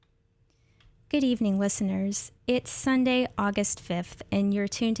Good evening, listeners. It's Sunday, August 5th, and you're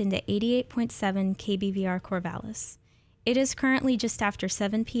tuned into 88.7 KBVR Corvallis. It is currently just after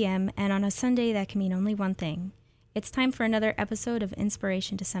 7 p.m., and on a Sunday, that can mean only one thing. It's time for another episode of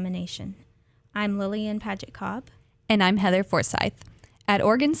Inspiration Dissemination. I'm Lillian Paget-Cobb. And I'm Heather Forsyth. At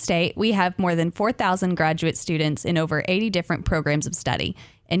Oregon State, we have more than 4,000 graduate students in over 80 different programs of study.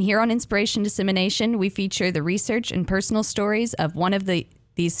 And here on Inspiration Dissemination, we feature the research and personal stories of one of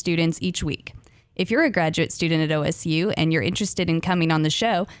these students each week. If you're a graduate student at OSU and you're interested in coming on the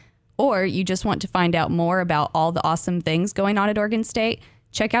show, or you just want to find out more about all the awesome things going on at Oregon State,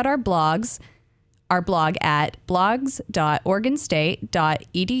 check out our blog at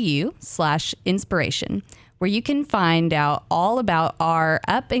blogs.oregonstate.edu/inspiration, where you can find out all about our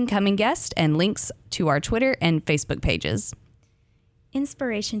up-and-coming guests and links to our Twitter and Facebook pages.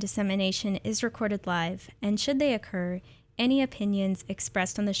 Inspiration Dissemination is recorded live, and should they occur, any opinions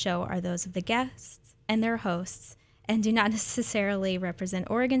expressed on the show are those of the guests and their hosts and do not necessarily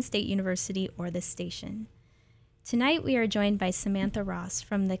represent Oregon State University or this station. Tonight we are joined by Samantha Ross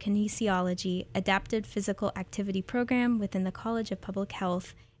from the Kinesiology Adapted Physical Activity Program within the College of Public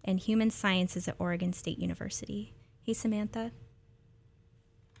Health and Human Sciences at Oregon State University. Hey, Samantha.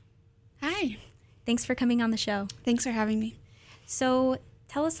 Hi. Thanks for coming on the show. Thanks for having me. So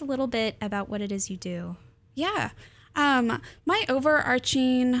tell us a little bit about what it is you do. Yeah. My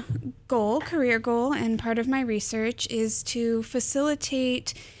overarching career goal, and part of my research is to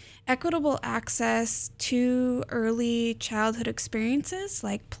facilitate equitable access to early childhood experiences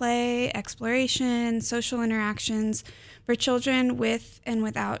like play, exploration, social interactions for children with and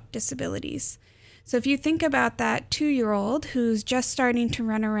without disabilities. So if you think about that 2-year-old who's just starting to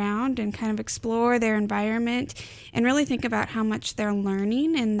run around and kind of explore their environment and really think about how much they're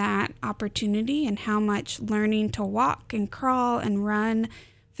learning in that opportunity and how much learning to walk and crawl and run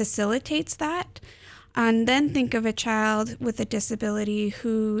facilitates that. And then think of a child with a disability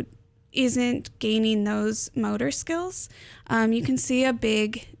who isn't gaining those motor skills. You can see a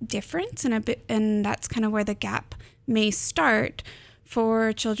big difference, and that's kind of where the gap may start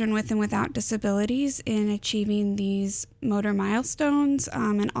for children with and without disabilities in achieving these motor milestones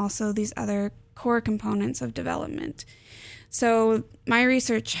and also these other core components of development. So my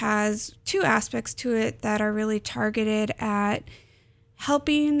research has 2 aspects to it that are really targeted at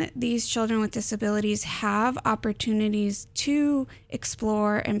helping these children with disabilities have opportunities to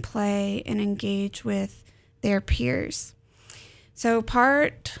explore and play and engage with their peers. So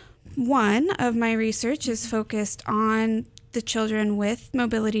part 1 of my research is focused on the children with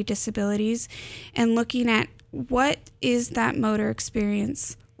mobility disabilities and looking at what is that motor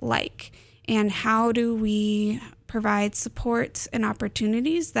experience like and how do we provide supports and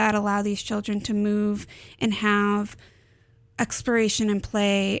opportunities that allow these children to move and have exploration and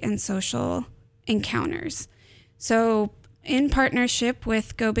play and social encounters. So in partnership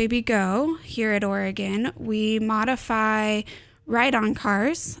with Go Baby Go here at Oregon, we modify ride-on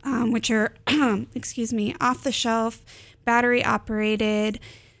cars, which are, off-the-shelf, battery-operated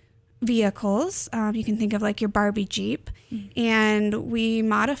vehicles. You can think of like your Barbie Jeep. And we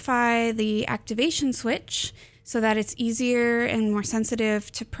modify the activation switch so that it's easier and more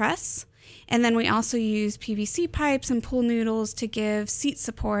sensitive to press. And then we also use PVC pipes and pool noodles to give seat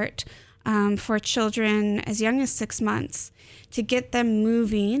support for children as young as 6 months to get them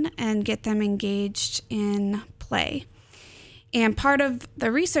moving and get them engaged in play. And part of the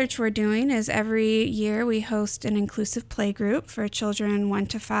research we're doing is every year we host an inclusive play group for children 1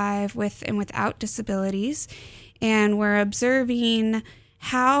 to 5 with and without disabilities. And we're observing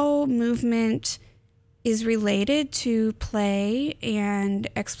how movement is related to play and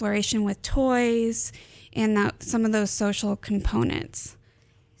exploration with toys and some of those social components.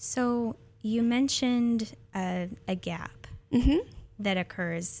 So you mentioned a gap that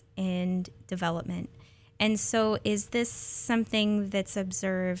occurs in development. And so is this something that's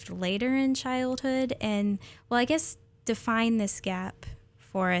observed later in childhood? And, well, I guess define this gap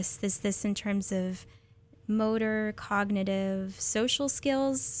for us. Is this in terms of motor, cognitive, social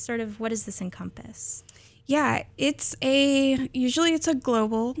skills? Sort of what does this encompass? Yeah, usually it's a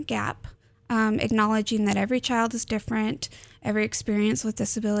global gap, acknowledging that every child is different, every experience with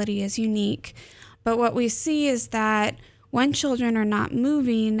disability is unique. But what we see is that when children are not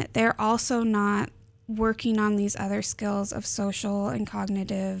moving, they're also not working on these other skills of social and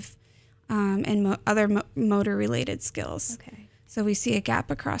cognitive and other motor-related skills. Okay. So we see a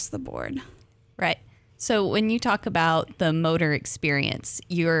gap across the board. Right. So when you talk about the motor experience,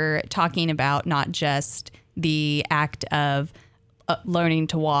 you're talking about not just the act of learning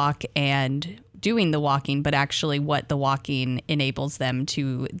to walk and doing the walking, but actually what the walking enables them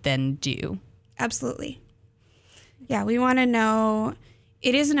to then do. Absolutely. Yeah, we want to know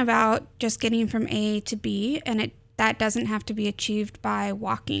it isn't about just getting from A to B, and that doesn't have to be achieved by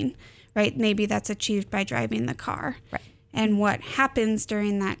walking, right? Maybe that's achieved by driving the car. Right. And what happens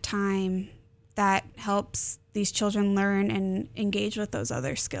during that time that helps these children learn and engage with those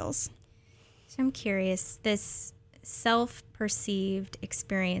other skills. So I'm curious, this self-perceived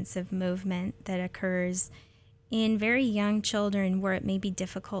experience of movement that occurs in very young children where it may be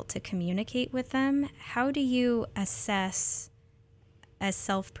difficult to communicate with them, how do you assess a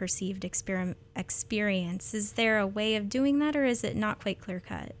self-perceived experience? Is there a way of doing that, or is it not quite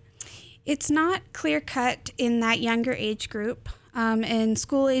clear-cut? It's not clear-cut in that younger age group. In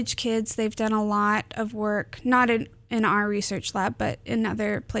school-age kids, they've done a lot of work, not in our research lab, but in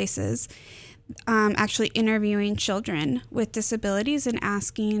other places, actually interviewing children with disabilities and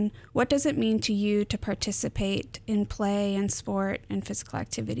asking, what does it mean to you to participate in play and sport and physical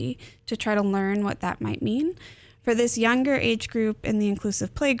activity, to try to learn what that might mean. For this younger age group in the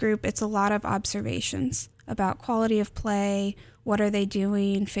inclusive play group, it's a lot of observations about quality of play, what are they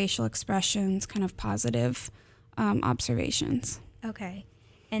doing, facial expressions, kind of positive observations. Okay.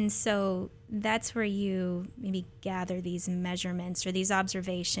 And so that's where you maybe gather these measurements or these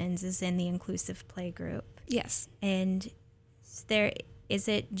observations is in the inclusive play group. Yes. And is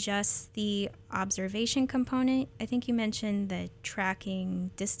it just the observation component? I think you mentioned the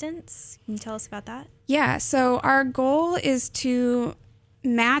tracking distance. Can you tell us about that? Yeah, so our goal is to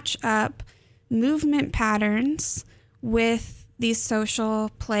match up movement patterns with these social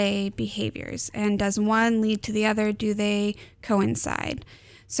play behaviors. And does one lead to the other? Do they coincide?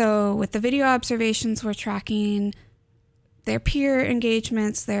 So with the video observations, we're tracking their peer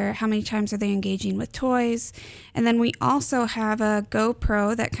engagements, how many times are they engaging with toys. And then we also have a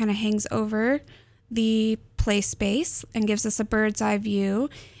GoPro that kind of hangs over the play space and gives us a bird's eye view.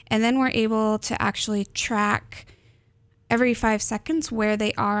 And then we're able to actually track every 5 seconds where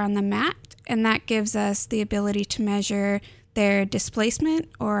they are on the mat. And that gives us the ability to measure their displacement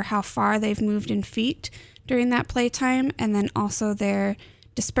or how far they've moved in feet during that playtime, and then also their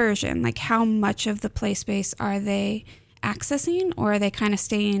dispersion, like how much of the play space are they accessing, or are they kind of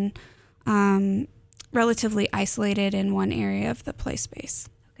staying relatively isolated in one area of the play space.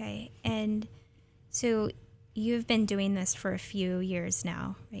 Okay, and so you've been doing this for a few years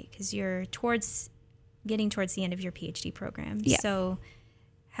now, right? Because you're getting towards the end of your PhD program. Yeah. So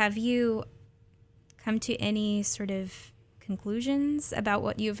have you come to any sort of conclusions about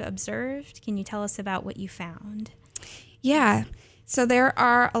what you've observed? Can you tell us about what you found? Yeah. So there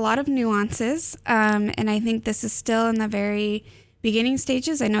are a lot of nuances, and I think this is still in the very beginning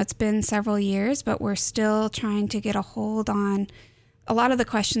stages. I know it's been several years, but we're still trying to get a hold on a lot of the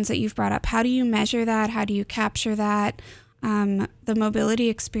questions that you've brought up. How do you measure that? How do you capture that? The mobility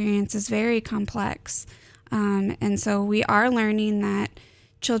experience is very complex. And so we are learning that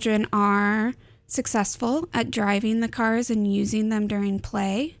children are successful at driving the cars and using them during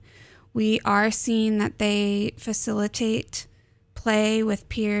play. We are seeing that they facilitate play with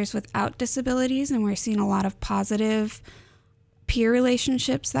peers without disabilities, and we're seeing a lot of positive peer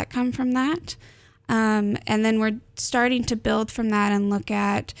relationships that come from that. And then we're starting to build from that and look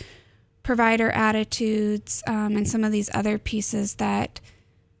at provider attitudes and some of these other pieces that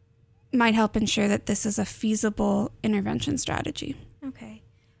might help ensure that this is a feasible intervention strategy. Okay.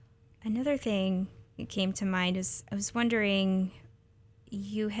 Another thing that came to mind is I was wondering,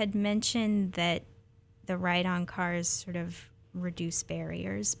 you had mentioned that the ride-on cars sort of reduce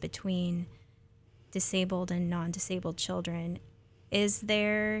barriers between disabled and non-disabled children. Is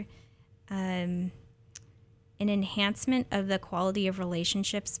there an enhancement of the quality of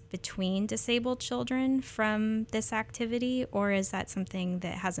relationships between disabled children from this activity, or is that something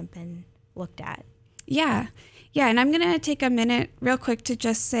that hasn't been looked at? Yeah, and I'm going to take a minute real quick to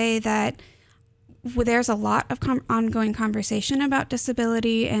just say that there's a lot of ongoing conversation about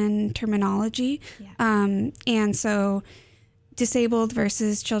disability and terminology. Yeah. And so disabled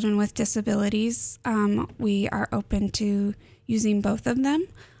versus children with disabilities, we are open to using both of them.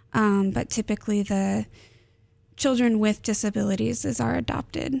 But typically the children with disabilities is our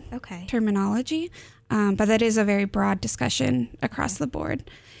adopted terminology. But that is a very broad discussion across the board.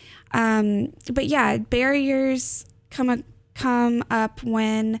 But yeah, barriers come up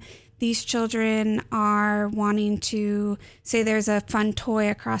when these children are wanting to, say there's a fun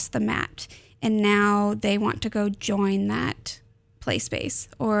toy across the mat, and now they want to go join that play space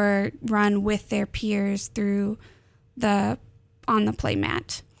or run with their peers through on the play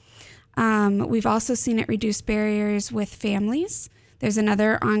mat. We've also seen it reduce barriers with families. There's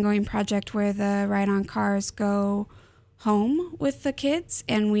another ongoing project where the ride-on cars go home with the kids,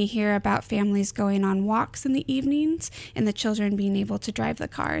 and we hear about families going on walks in the evenings and the children being able to drive the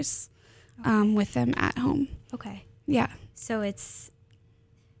cars with them at home. Okay. Yeah. So it's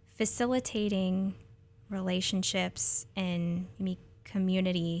facilitating relationships and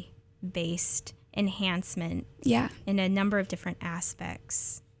community-based enhancement in a number of different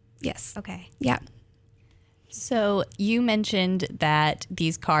aspects. Yes. Okay. Yeah. So you mentioned that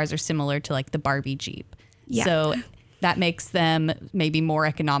these cars are similar to like the Barbie Jeep. Yeah. So that makes them maybe more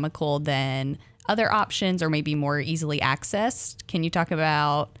economical than other options or maybe more easily accessed. Can you talk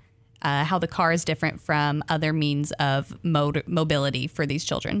about how the car is different from other means of mobility for these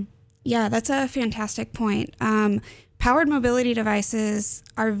children? Yeah, that's a fantastic point. Powered mobility devices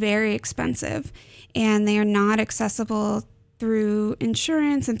are very expensive, and they are not accessible through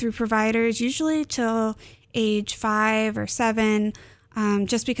insurance and through providers, usually till age 5 or 7,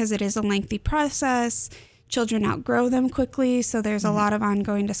 just because it is a lengthy process. Children outgrow them quickly, so there's a lot of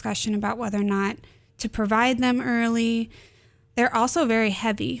ongoing discussion about whether or not to provide them early. They're also very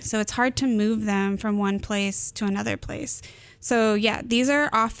heavy, so it's hard to move them from one place to another place. So yeah, these are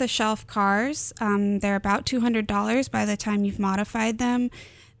off-the-shelf cars. They're about $200 by the time you've modified them.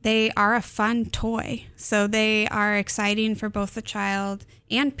 They are a fun toy, so they are exciting for both the child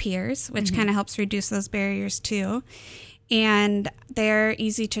and peers, which kind of helps reduce those barriers too. And they're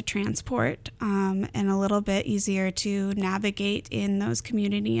easy to transport and a little bit easier to navigate in those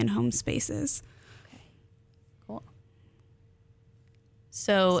community and home spaces. Okay, cool.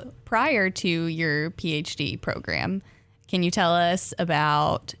 So prior to your PhD program, can you tell us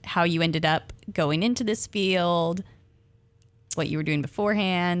about how you ended up going into this field, what you were doing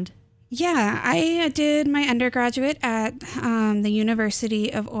beforehand? Yeah, I did my undergraduate at the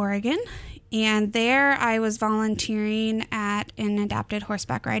University of Oregon, and there I was volunteering at an adapted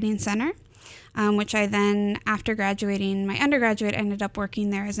horseback riding center, which I then, after graduating my undergraduate, ended up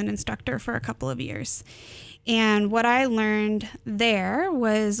working there as an instructor for a couple of years. And what I learned there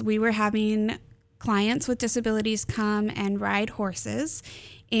was we were having clients with disabilities come and ride horses,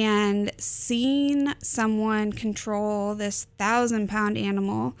 and seeing someone control this 1,000-pound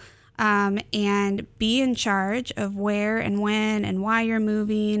animal and be in charge of where and when and why you're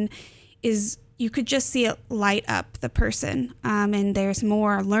moving is, you could just see it light up the person. And there's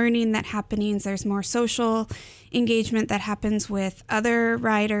more learning that happens. There's more social engagement that happens with other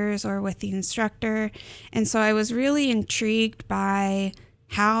riders or with the instructor. And so I was really intrigued by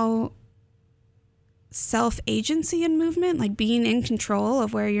how self-agency and movement, like being in control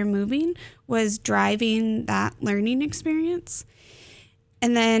of where you're moving, was driving that learning experience.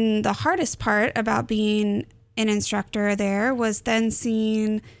 And then the hardest part about being an instructor there was then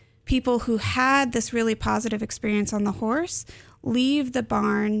seeing people who had this really positive experience on the horse leave the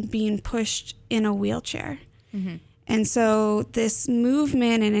barn being pushed in a wheelchair. Mm-hmm. And so this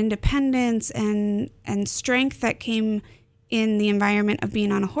movement and independence and strength that came in the environment of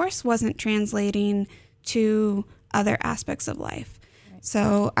being on a horse wasn't translating to other aspects of life. Right.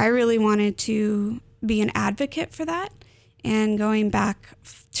 So I really wanted to be an advocate for that, and going back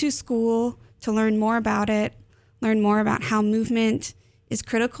to school to learn more about it, learn more about how movement is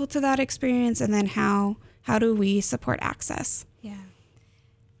critical to that experience, and then how do we support access. Yeah.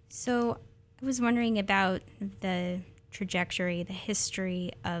 So I was wondering about the trajectory, the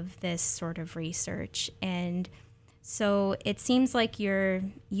history of this sort of research. And so it seems like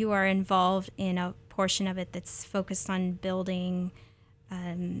you are involved in a portion of it that's focused on building,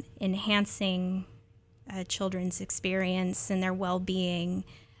 enhancing children's experience and their well-being.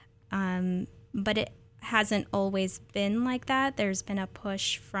 But it hasn't always been like that. There's been a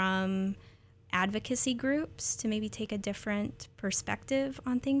push from advocacy groups to maybe take a different perspective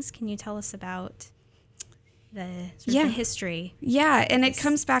on things. Can you tell us about the history? Yeah, and it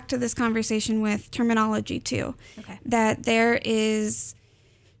comes back to this conversation with terminology too. Okay. That there is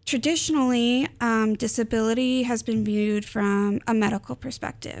traditionally disability has been viewed from a medical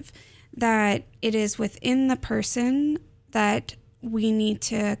perspective, that it is within the person that we need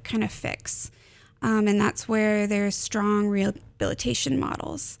to kind of fix. And that's where there's strong rehabilitation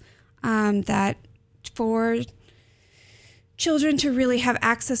models that for children to really have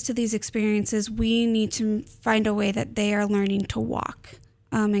access to these experiences, we need to find a way that they are learning to walk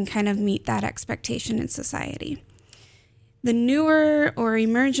and kind of meet that expectation in society. The newer or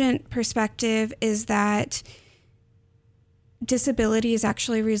emergent perspective is that disability is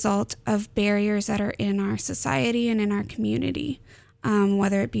actually a result of barriers that are in our society and in our community,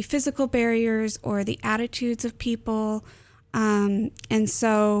 whether it be physical barriers or the attitudes of people. And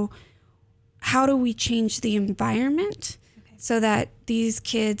so how do we change the environment so that these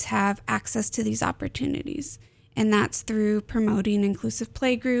kids have access to these opportunities? And that's through promoting inclusive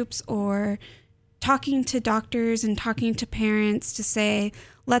play groups or talking to doctors and talking to parents to say,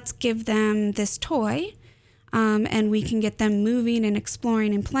 let's give them this toy, and we can get them moving and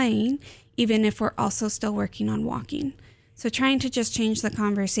exploring and playing, even if we're also still working on walking. So trying to just change the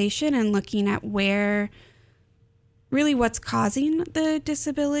conversation and looking at really what's causing the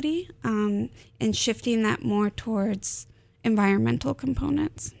disability, and shifting that more towards environmental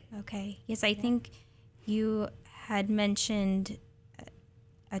components. Okay. Yes, I think you had mentioned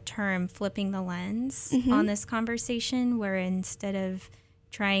a term, flipping the lens, on this conversation, where instead of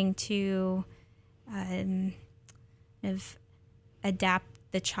trying to adapt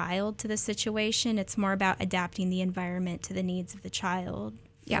the child to the situation, it's more about adapting the environment to the needs of the child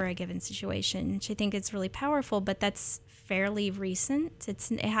for a given situation, which I think is really powerful, but that's fairly recent.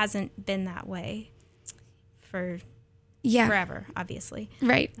 It hasn't been that way for forever, obviously.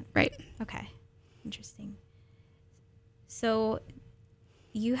 Right. Okay. Interesting. So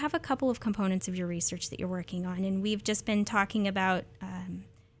you have a couple of components of your research that you're working on, and we've just been talking about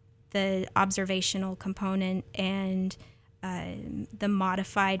the observational component and the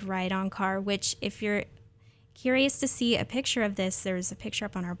modified ride-on car, which if you're curious to see a picture of this, there's a picture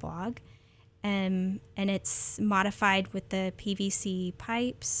up on our blog, and it's modified with the PVC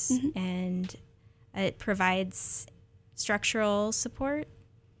pipes, and it provides structural support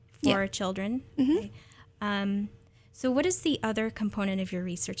for children. Okay. So what is the other component of your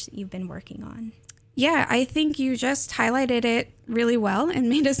research that you've been working on? Yeah, I think you just highlighted it really well and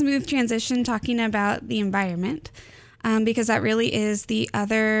made a smooth transition talking about the environment, because that really is the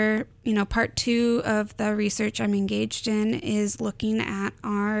other, part 2 of the research I'm engaged in, is looking at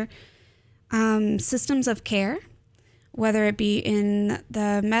our systems of care, whether it be in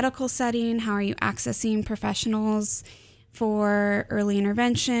the medical setting, how are you accessing professionals for early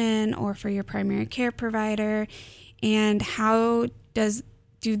intervention or for your primary care provider, and how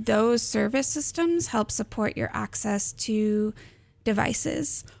do those service systems help support your access to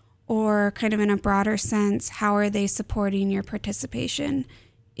devices? Or kind of in a broader sense, how are they supporting your participation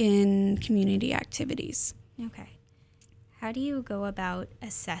in community activities? Okay. How do you go about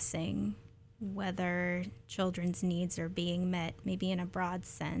assessing whether children's needs are being met, maybe in a broad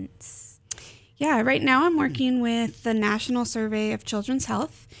sense? Yeah, right now I'm working with the National Survey of Children's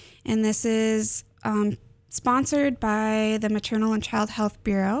Health, and this is sponsored by the Maternal and Child Health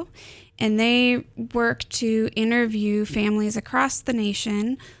Bureau, and they work to interview families across the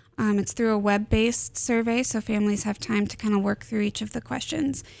nation. It's through a web-based survey, so families have time to kind of work through each of the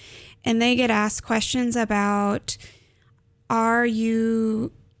questions. And they get asked questions about,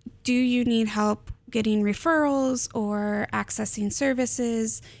 do you need help getting referrals or accessing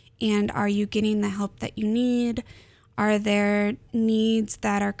services? And are you getting the help that you need? Are there needs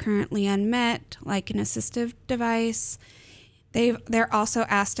that are currently unmet, like an assistive device? They're also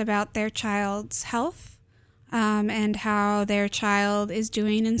asked about their child's health, and how their child is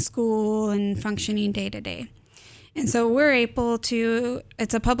doing in school and functioning day to day. And so we're able to,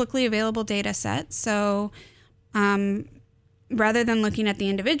 it's a publicly available data set. So rather than looking at the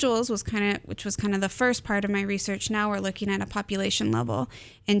individuals, which was kind of the first part of my research, now we're looking at a population level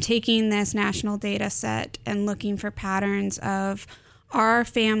and taking this national data set and looking for patterns of, are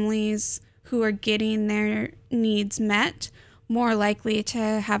families who are getting their needs met more likely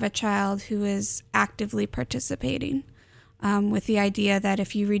to have a child who is actively participating, with the idea that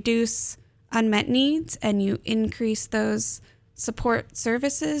if you reduce unmet needs and you increase those support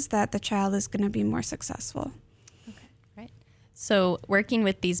services, that the child is going to be more successful. Okay, right. So working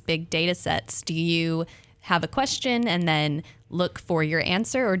with these big data sets, do you have a question and then look for your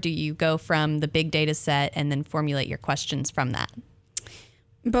answer, or do you go from the big data set and then formulate your questions from that?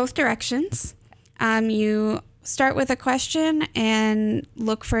 Both directions. You start with a question and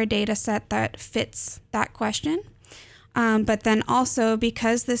look for a data set that fits that question. But then also,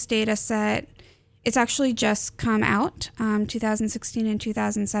 because this data set, it's actually just come out, 2016 and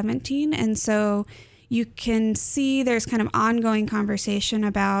 2017. And so you can see there's kind of ongoing conversation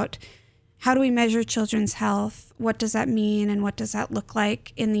about, how do we measure children's health? What does that mean? And what does that look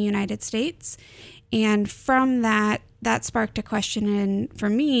like in the United States? And from that sparked a question for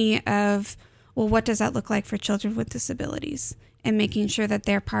me of, well, what does that look like for children with disabilities, and making sure that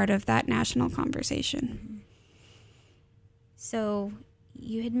they're part of that national conversation. So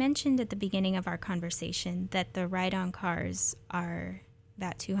you had mentioned at the beginning of our conversation that the ride-on cars are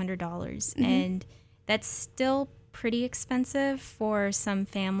about $200, and that's still pretty expensive for some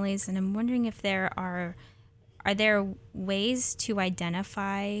families. And I'm wondering if are there ways to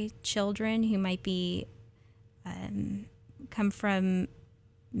identify children who might be come from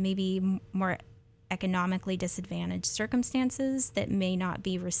maybe more economically disadvantaged circumstances that may not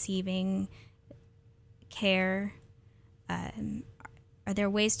be receiving care? Are there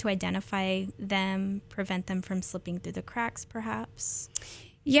ways to identify them, prevent them from slipping through the cracks, perhaps?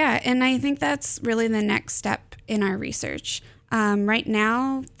 Yeah, and I think that's really the next step in our research. Right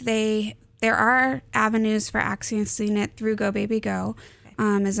now, there are avenues for accessing it through Go Baby Go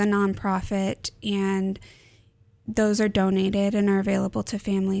as a nonprofit, and those are donated and are available to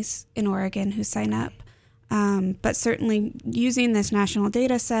families in Oregon who sign up. But certainly using this national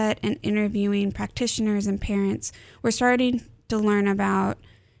data set and interviewing practitioners and parents, we're starting to learn about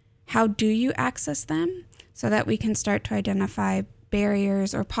how do you access them so that we can start to identify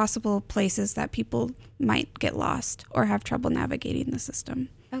barriers or possible places that people might get lost or have trouble navigating the system.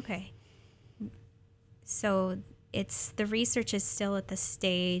 Okay. So the research is still at the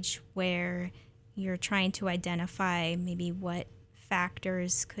stage where you're trying to identify maybe what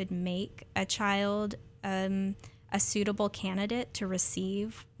factors could make a child a suitable candidate to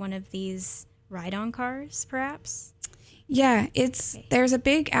receive one of these ride-on cars, perhaps? Yeah, there's a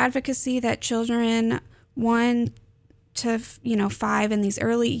big advocacy that children 1 to 5 in these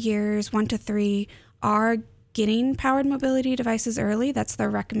early years, 1 to 3, are getting powered mobility devices early. That's the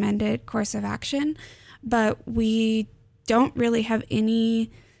recommended course of action. But we don't really have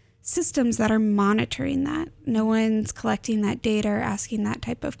any systems that are monitoring that. No one's collecting that data or asking that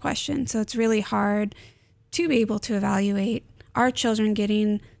type of question. So it's really hard to be able to evaluate, are children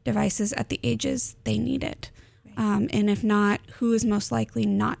getting devices at the ages they need it? Right. And if not, who is most likely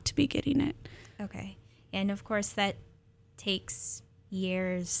not to be getting it? Okay. And of course, that takes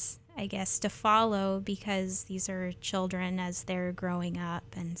years, I guess, to follow, because these are children as they're growing up.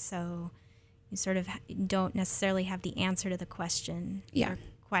 And so you sort of don't necessarily have the answer to the question for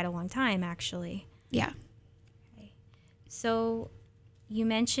quite a long time, actually. Yeah. Okay. So you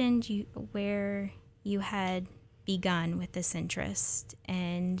mentioned where you had begun with this interest,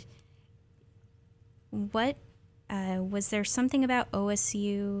 and what was there something about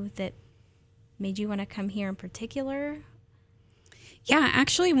OSU that made you want to come here in particular? Yeah,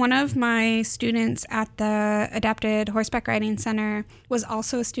 actually, one of my students at the Adapted Horseback Riding Center was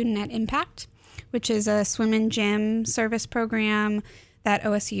also a student at Impact, which is a swim and gym service program that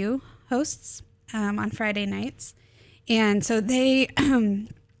OSU hosts on Friday nights. And so they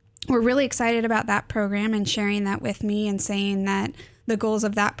were really excited about that program and sharing that with me and saying that the goals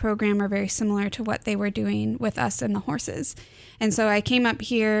of that program are very similar to what they were doing with us and the horses. And so I came up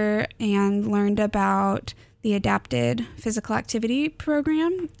here and learned about the Adapted Physical Activity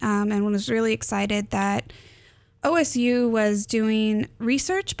Program and was really excited that OSU was doing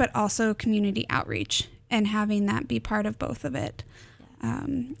research but also community outreach and having that be part of both of it.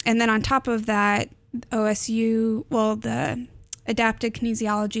 And then on top of that, the Adapted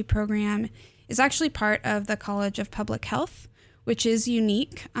Kinesiology Program is actually part of the College of Public Health, which is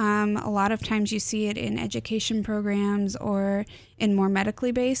unique. A lot of times you see it in education programs or in more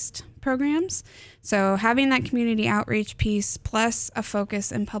medically based programs. So having that community outreach piece plus a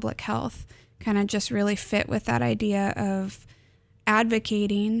focus in public health kind of just really fit with that idea of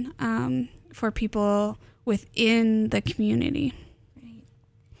advocating for people within the community. Right.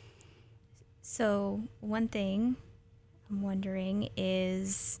 So one thing I'm wondering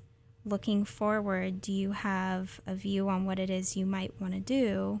is, looking forward, do you have a view on what it is you might want to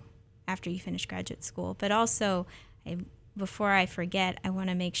do after you finish graduate school? But also, before I forget, I want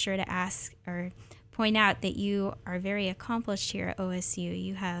to make sure to ask or point out that you are very accomplished here at OSU.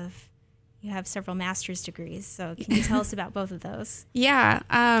 You have several master's degrees, so can you tell us about both of those? Yeah,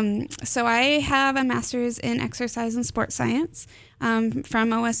 so I have a master's in exercise and sports science from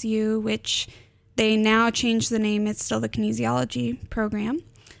OSU, which they now changed the name. It's still the kinesiology program.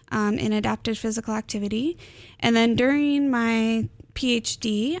 In adapted physical activity. And then during my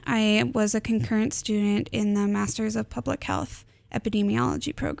PhD, I was a concurrent student in the Masters of Public Health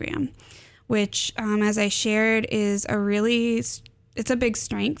Epidemiology program, which, as I shared, is it's a big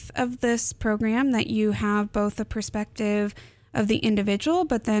strength of this program, that you have both a perspective of the individual,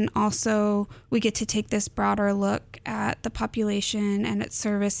 but then also we get to take this broader look at the population and its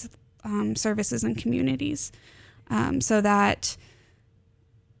services and communities, so that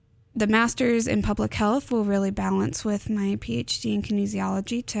the master's in public health will really balance with my PhD in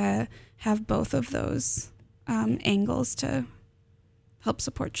kinesiology to have both of those angles to help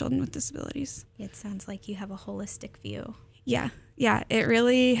support children with disabilities. It sounds like you have a holistic view. Yeah, it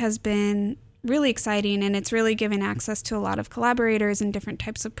really has been really exciting, and it's really given access to a lot of collaborators and different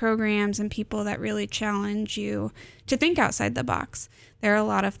types of programs and people that really challenge you to think outside the box. There are a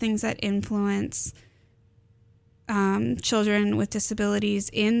lot of things that influence children with disabilities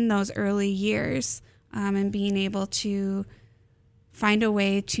in those early years, and being able to find a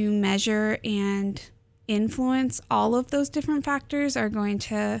way to measure and influence all of those different factors are going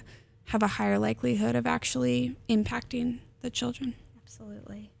to have a higher likelihood of actually impacting the children.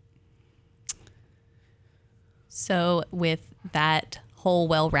 Absolutely. So with that whole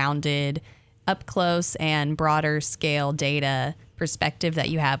well-rounded, up close and broader scale data perspective that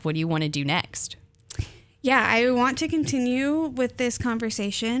you have, what do you want to do next? Yeah, I want to continue with this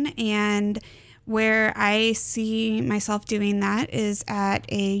conversation, and where I see myself doing that is at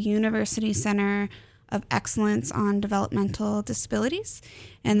a University Center of Excellence on Developmental Disabilities.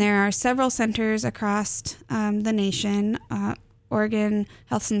 And there are several centers across the nation. Oregon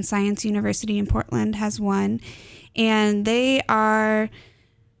Health and Science University in Portland has one. And they are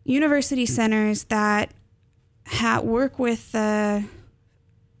university centers that work with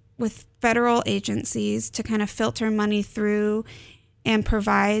federal agencies to kind of filter money through and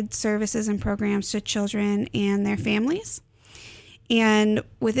provide services and programs to children and their families. And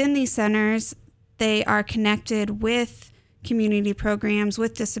within these centers, they are connected with community programs,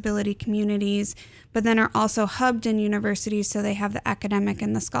 with disability communities, but then are also hubbed in universities, so they have the academic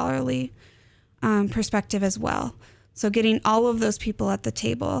and the scholarly perspective as well. So getting all of those people at the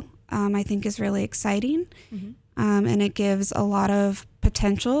table, I think, is really exciting. Mm-hmm. And it gives a lot of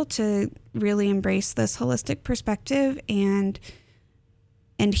potential to really embrace this holistic perspective and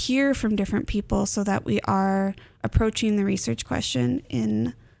hear from different people, so that we are approaching the research question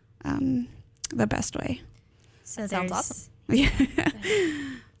in the best way. So that sounds awesome. Yeah.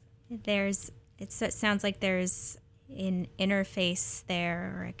 It sounds like there's an interface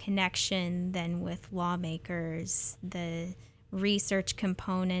there, or a connection then with lawmakers, the research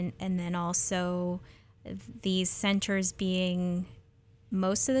component, and then also these centers being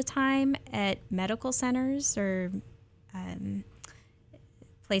most of the time at medical centers or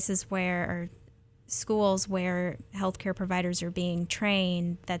places where, or schools where healthcare providers are being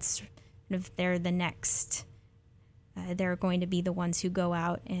trained. That's they're the next. They're going to be the ones who go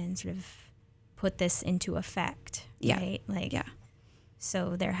out and sort of put this into effect, right? Yeah.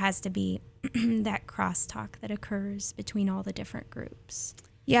 So there has to be that crosstalk that occurs between all the different groups.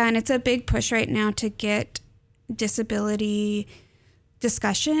 Yeah, and it's a big push right now to get disability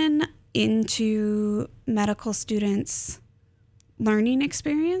discussion into medical students' learning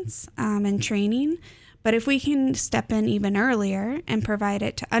experience and training. But if we can step in even earlier and provide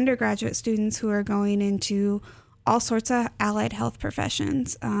it to undergraduate students who are going into all sorts of allied health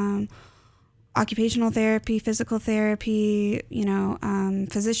professions, occupational therapy, physical therapy,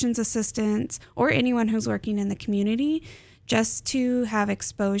 physician's assistants, or anyone who's working in the community, just to have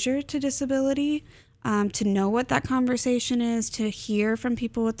exposure to disability, to know what that conversation is, to hear from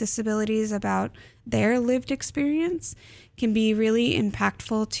people with disabilities about their lived experience, can be really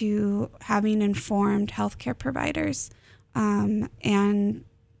impactful to having informed healthcare providers and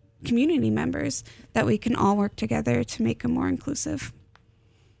community members, that we can all work together to make them more inclusive.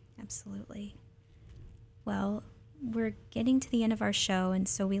 Absolutely. Well, we're getting to the end of our show, and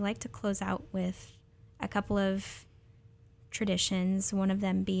so we like to close out with a couple of traditions, one of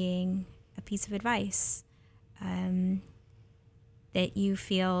them being a piece of advice that you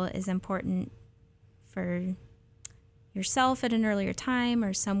feel is important for yourself at an earlier time,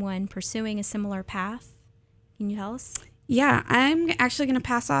 or someone pursuing a similar path. Can you tell us? Yeah, I'm actually going to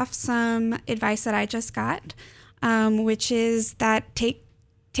pass off some advice that I just got, which is that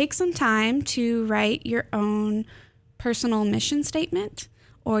take some time to write your own personal mission statement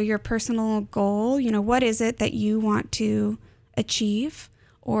or your personal goal. What is it that you want to achieve,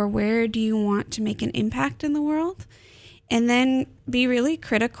 or where do you want to make an impact in the world? And then be really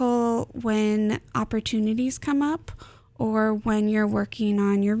critical when opportunities come up, or when you're working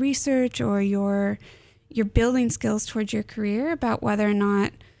on your research or you're building skills towards your career, about whether or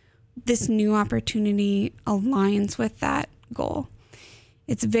not this new opportunity aligns with that goal.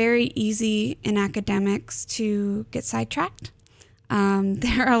 It's very easy in academics to get sidetracked.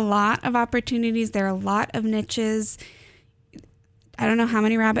 There are a lot of opportunities. There are a lot of niches. I don't know how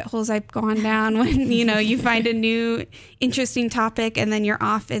many rabbit holes I've gone down when, you find a new interesting topic and then you're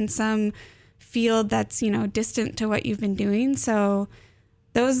off in some field that's, distant to what you've been doing. So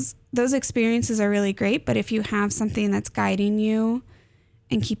those experiences are really great. But if you have something that's guiding you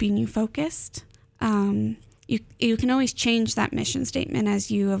and keeping you focused, you can always change that mission statement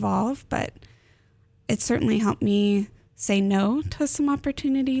as you evolve. But it certainly helped me say no to some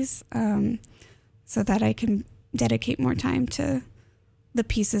opportunities so that I can dedicate more time to the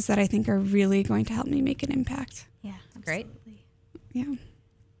pieces that I think are really going to help me make an impact. Yeah, great. absolutely. Yeah.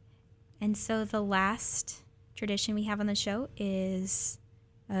 And so the last tradition we have on the show is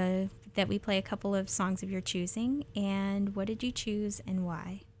that we play a couple of songs of your choosing. And what did you choose and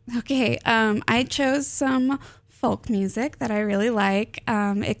why? Okay, I chose some folk music that I really like.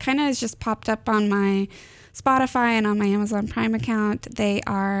 It kind of has just popped up on my Spotify and on my Amazon Prime account. They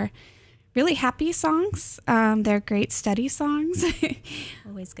are really happy songs. They're great study songs.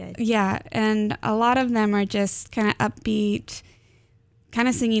 Always good. Yeah, and a lot of them are just kind of upbeat, kind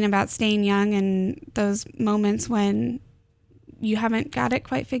of singing about staying young and those moments when you haven't got it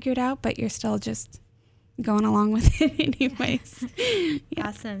quite figured out, but you're still just going along with it anyways. Yeah.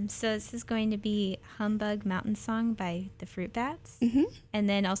 Awesome. So this is going to be Humbug Mountain Song by the Fruit Bats. Mm-hmm. And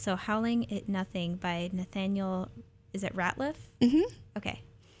then also Howling at Nothing by Nathaniel, is it Ratliff? Mm-hmm. Okay.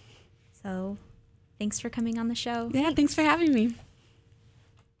 So thanks for coming on the show. Yeah, thanks for having me.